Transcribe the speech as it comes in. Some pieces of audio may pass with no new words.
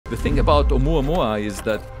The thing about Oumuamua is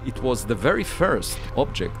that it was the very first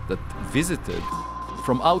object that visited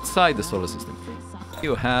from outside the solar system.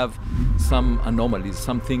 You have some anomalies,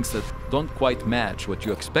 some things that don't quite match what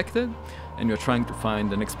you expected, and you're trying to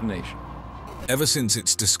find an explanation. Ever since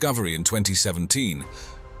its discovery in 2017,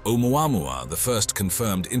 Oumuamua, the first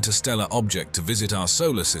confirmed interstellar object to visit our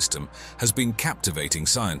solar system, has been captivating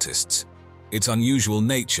scientists. Its unusual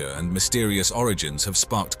nature and mysterious origins have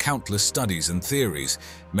sparked countless studies and theories,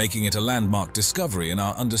 making it a landmark discovery in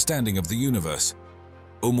our understanding of the universe.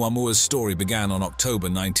 Oumuamua's story began on October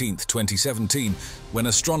 19, 2017, when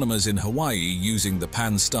astronomers in Hawaii, using the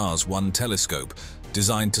Pan-STARRS 1 telescope,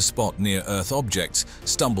 designed to spot near-Earth objects,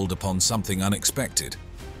 stumbled upon something unexpected.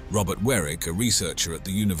 Robert Werrick, a researcher at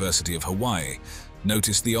the University of Hawaii,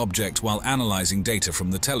 noticed the object while analyzing data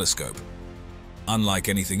from the telescope. Unlike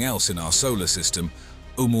anything else in our solar system,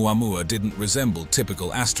 Oumuamua didn't resemble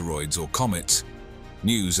typical asteroids or comets.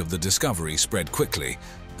 News of the discovery spread quickly,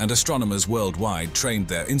 and astronomers worldwide trained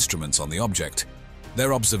their instruments on the object.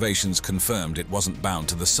 Their observations confirmed it wasn't bound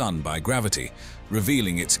to the Sun by gravity,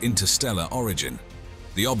 revealing its interstellar origin.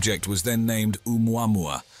 The object was then named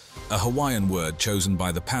Oumuamua, a Hawaiian word chosen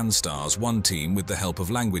by the Pan-STARRS 1 team with the help of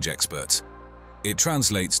language experts. It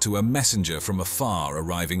translates to a messenger from afar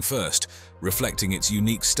arriving first, reflecting its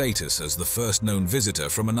unique status as the first known visitor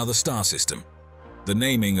from another star system. The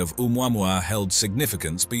naming of Oumuamua held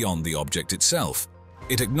significance beyond the object itself.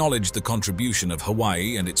 It acknowledged the contribution of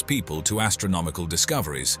Hawaii and its people to astronomical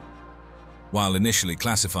discoveries. While initially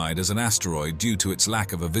classified as an asteroid due to its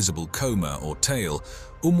lack of a visible coma or tail,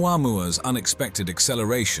 Oumuamua's unexpected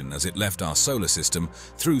acceleration as it left our solar system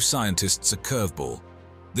threw scientists a curveball.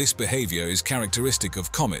 This behavior is characteristic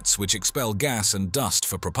of comets, which expel gas and dust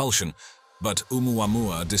for propulsion, but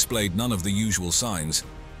Oumuamua displayed none of the usual signs.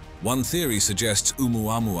 One theory suggests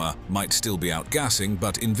Oumuamua might still be outgassing,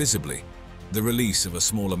 but invisibly. The release of a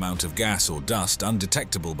small amount of gas or dust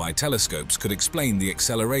undetectable by telescopes could explain the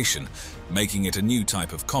acceleration, making it a new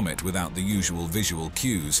type of comet without the usual visual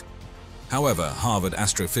cues. However, Harvard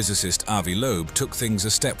astrophysicist Avi Loeb took things a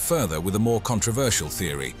step further with a more controversial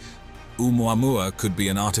theory. Oumuamua could be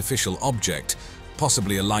an artificial object,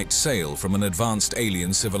 possibly a light sail from an advanced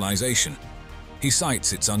alien civilization. He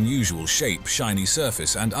cites its unusual shape, shiny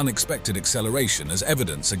surface, and unexpected acceleration as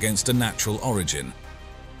evidence against a natural origin.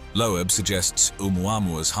 Loeb suggests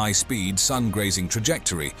Oumuamua's high-speed, sun-grazing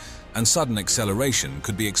trajectory and sudden acceleration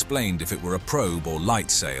could be explained if it were a probe or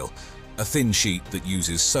light sail, a thin sheet that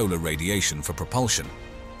uses solar radiation for propulsion.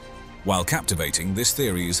 While captivating, this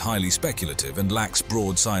theory is highly speculative and lacks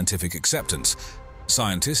broad scientific acceptance.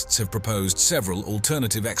 Scientists have proposed several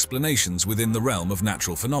alternative explanations within the realm of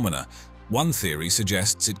natural phenomena. One theory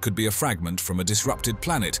suggests it could be a fragment from a disrupted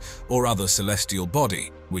planet or other celestial body,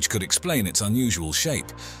 which could explain its unusual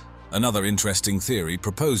shape. Another interesting theory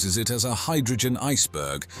proposes it as a hydrogen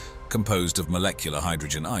iceberg, composed of molecular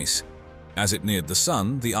hydrogen ice. As it neared the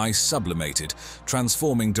Sun, the ice sublimated,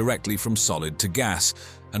 transforming directly from solid to gas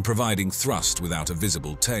and providing thrust without a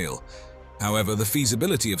visible tail. However, the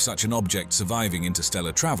feasibility of such an object surviving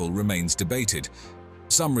interstellar travel remains debated.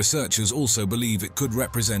 Some researchers also believe it could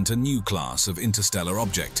represent a new class of interstellar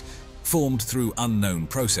object, formed through unknown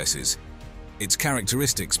processes. Its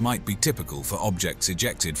characteristics might be typical for objects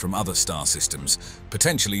ejected from other star systems,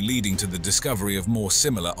 potentially leading to the discovery of more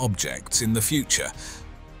similar objects in the future.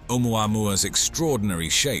 Oumuamua's extraordinary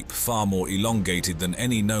shape, far more elongated than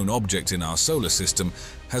any known object in our solar system,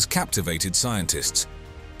 has captivated scientists.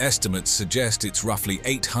 Estimates suggest it's roughly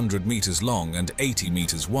 800 meters long and 80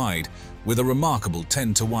 meters wide, with a remarkable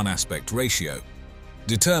 10:1 aspect ratio.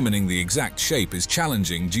 Determining the exact shape is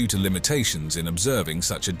challenging due to limitations in observing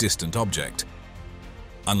such a distant object.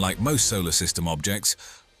 Unlike most solar system objects,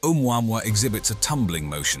 Oumuamua exhibits a tumbling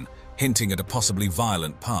motion, hinting at a possibly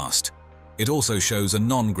violent past. It also shows a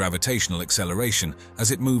non-gravitational acceleration as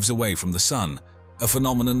it moves away from the Sun, a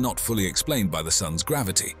phenomenon not fully explained by the Sun's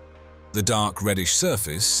gravity. The dark reddish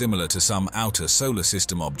surface, similar to some outer solar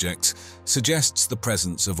system objects, suggests the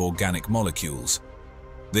presence of organic molecules.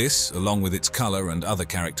 This, along with its color and other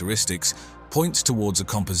characteristics, points towards a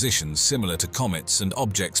composition similar to comets and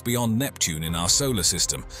objects beyond Neptune in our solar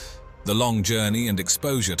system. The long journey and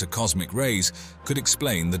exposure to cosmic rays could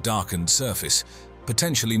explain the darkened surface,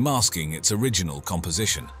 potentially masking its original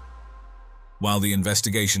composition. While the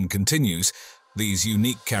investigation continues, these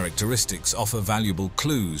unique characteristics offer valuable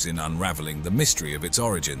clues in unraveling the mystery of its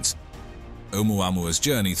origins. Oumuamua's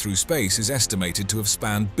journey through space is estimated to have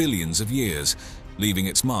spanned billions of years, leaving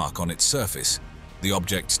its mark on its surface. The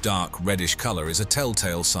object's dark reddish color is a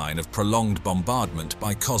telltale sign of prolonged bombardment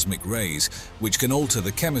by cosmic rays, which can alter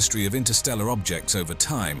the chemistry of interstellar objects over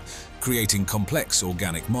time, creating complex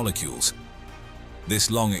organic molecules.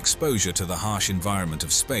 This long exposure to the harsh environment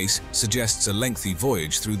of space suggests a lengthy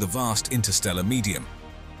voyage through the vast interstellar medium.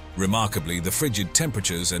 Remarkably, the frigid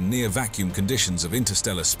temperatures and near-vacuum conditions of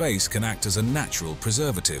interstellar space can act as a natural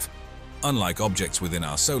preservative. Unlike objects within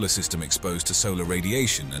our solar system exposed to solar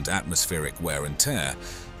radiation and atmospheric wear and tear,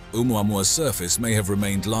 Oumuamua's surface may have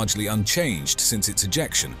remained largely unchanged since its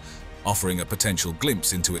ejection, offering a potential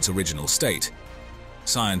glimpse into its original state.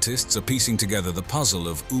 Scientists are piecing together the puzzle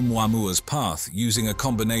of Oumuamua's path using a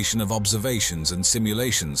combination of observations and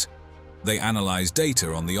simulations. They analyze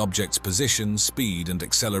data on the object's position, speed, and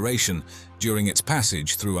acceleration during its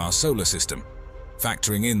passage through our solar system,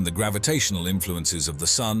 factoring in the gravitational influences of the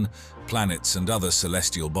Sun, planets, and other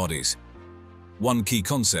celestial bodies. One key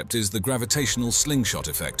concept is the gravitational slingshot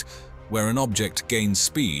effect, where an object gains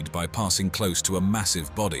speed by passing close to a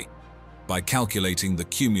massive body. By calculating the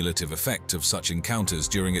cumulative effect of such encounters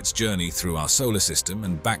during its journey through our solar system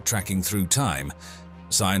and backtracking through time,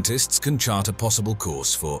 scientists can chart a possible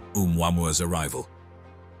course for Oumuamua's arrival.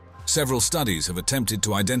 Several studies have attempted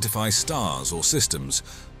to identify stars or systems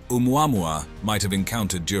Oumuamua might have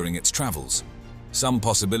encountered during its travels. Some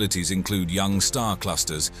possibilities include young star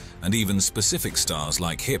clusters and even specific stars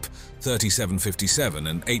like HIP 3757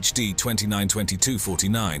 and HD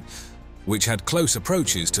 292249, which had close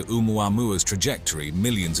approaches to Oumuamua's trajectory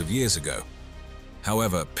millions of years ago.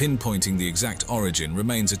 However, pinpointing the exact origin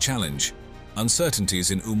remains a challenge.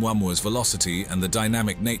 Uncertainties in Oumuamua's velocity and the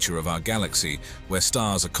dynamic nature of our galaxy, where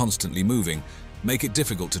stars are constantly moving, make it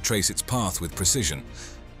difficult to trace its path with precision.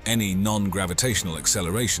 Any non-gravitational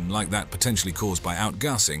acceleration, like that potentially caused by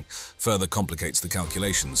outgassing, further complicates the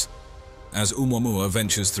calculations. As Oumuamua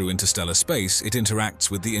ventures through interstellar space, it interacts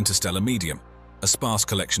with the interstellar medium, a sparse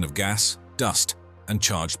collection of gas, dust, and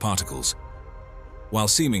charged particles. While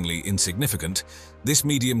seemingly insignificant, this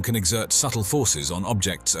medium can exert subtle forces on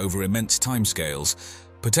objects over immense timescales,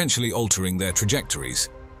 potentially altering their trajectories.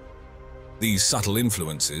 These subtle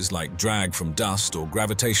influences, like drag from dust or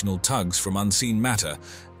gravitational tugs from unseen matter,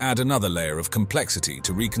 add another layer of complexity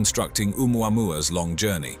to reconstructing Oumuamua's long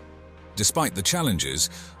journey. Despite the challenges,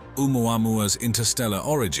 Oumuamua's interstellar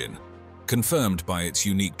origin, confirmed by its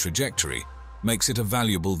unique trajectory, makes it a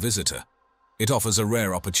valuable visitor. It offers a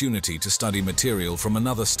rare opportunity to study material from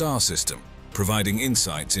another star system, providing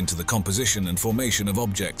insights into the composition and formation of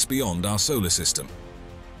objects beyond our solar system.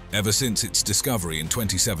 Ever since its discovery in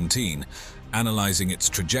 2017, analyzing its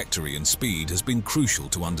trajectory and speed has been crucial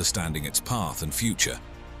to understanding its path and future.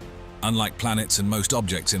 Unlike planets and most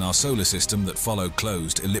objects in our solar system that follow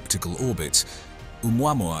closed elliptical orbits,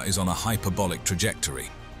 Oumuamua is on a hyperbolic trajectory,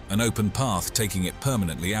 an open path taking it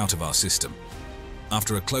permanently out of our system.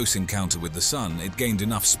 After a close encounter with the Sun, it gained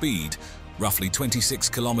enough speed, roughly 26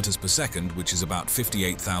 kilometers per second, which is about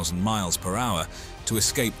 58,000 miles per hour, to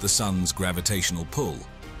escape the Sun's gravitational pull.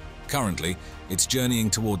 Currently, it's journeying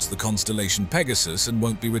towards the constellation Pegasus and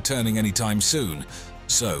won't be returning anytime soon,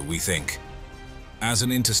 so we think. As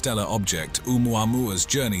an interstellar object, Oumuamua's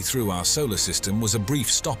journey through our solar system was a brief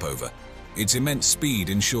stopover. Its immense speed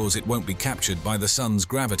ensures it won't be captured by the Sun's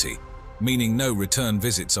gravity, meaning no return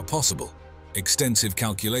visits are possible. Extensive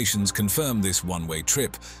calculations confirm this one-way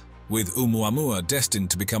trip, with Oumuamua destined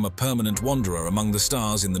to become a permanent wanderer among the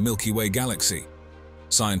stars in the Milky Way galaxy.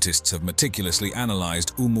 Scientists have meticulously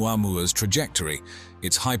analyzed Oumuamua's trajectory.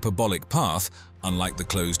 Its hyperbolic path, unlike the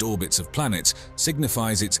closed orbits of planets,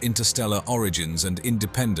 signifies its interstellar origins and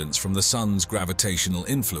independence from the Sun's gravitational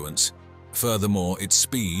influence. Furthermore, its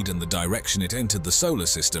speed and the direction it entered the solar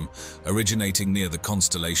system, originating near the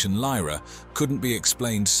constellation Lyra, couldn't be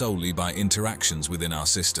explained solely by interactions within our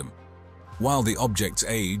system. While the object's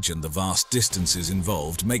age and the vast distances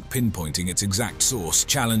involved make pinpointing its exact source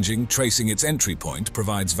challenging, tracing its entry point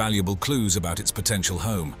provides valuable clues about its potential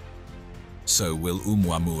home. So will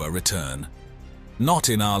Oumuamua return? Not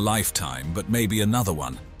in our lifetime, but maybe another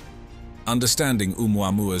one. Understanding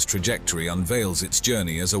Oumuamua's trajectory unveils its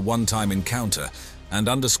journey as a one-time encounter and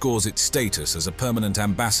underscores its status as a permanent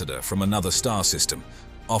ambassador from another star system,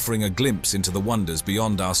 offering a glimpse into the wonders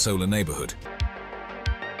beyond our solar neighborhood.